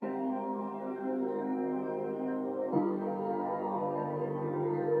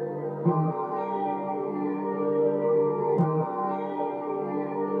I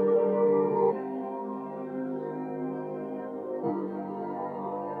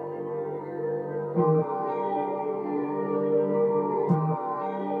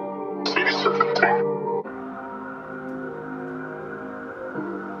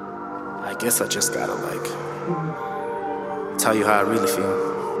guess I just gotta tell you how I really feel,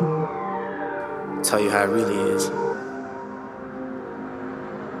 tell you how it really is.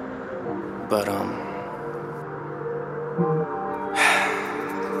 But you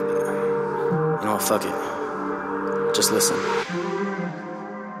know what, fuck it, just listen.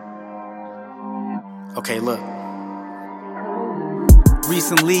 Okay, look.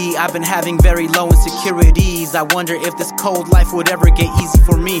 Recently, I've been having very low insecurities. I wonder if this cold life would ever get easy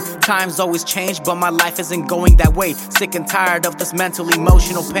for me. Times always change, but my life isn't going that way. Sick and tired of this mental,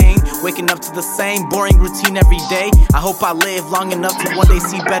 emotional pain. Waking up to the same boring routine every day. I hope I live long enough to one day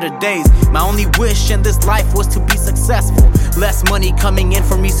see better days. My only wish in this life was to be successful. Less money coming in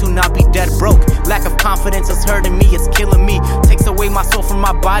for me, soon I'll be dead broke. Lack of confidence is hurting me, it's killing me. Takes away my soul from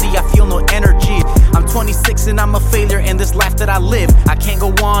my body, I feel no energy. I'm 26 and I'm a failure in this life that I live. I can't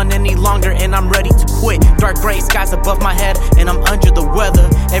go on any longer and I'm ready to quit. Dark gray skies above my head and I'm under the weather.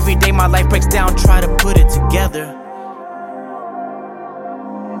 Every day my life breaks down, try to put it together.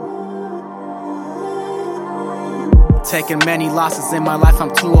 Taking many losses in my life,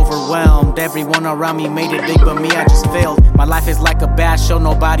 I'm too overwhelmed. Everyone around me made it big, but me, I just failed. My life is like a bad show,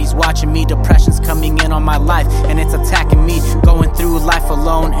 nobody's watching me. Depression's coming in on my life, and it's attacking me. Going through life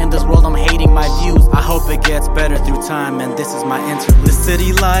alone, in this world I'm hating my views. I hope it gets better through time, and this is my interlude. The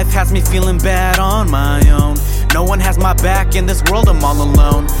city life has me feeling bad on my own. No one has my back, in this world I'm all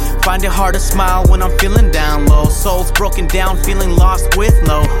alone. Find it hard to smile when I'm feeling down low. Soul's broken down, feeling lost with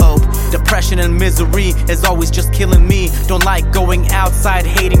no hope. Depression and misery is always just killing me. Don't like going outside,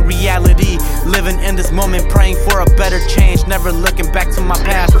 hating reality. Living in this moment, praying for a better change. Never looking back to my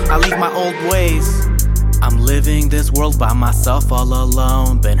past, I leave my old ways. I'm living this world by myself all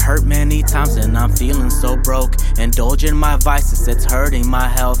alone. Been hurt many times and I'm feeling so broke. Indulging my vices, it's hurting my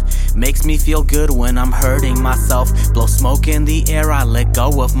health. Makes me feel good when I'm hurting myself. Blow smoke in the air, I let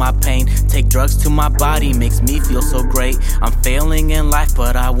go of my pain. Take drugs to my body, makes me feel so great. I'm failing in life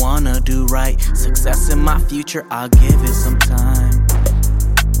but I wanna do right. Success in my future, I'll give it some time.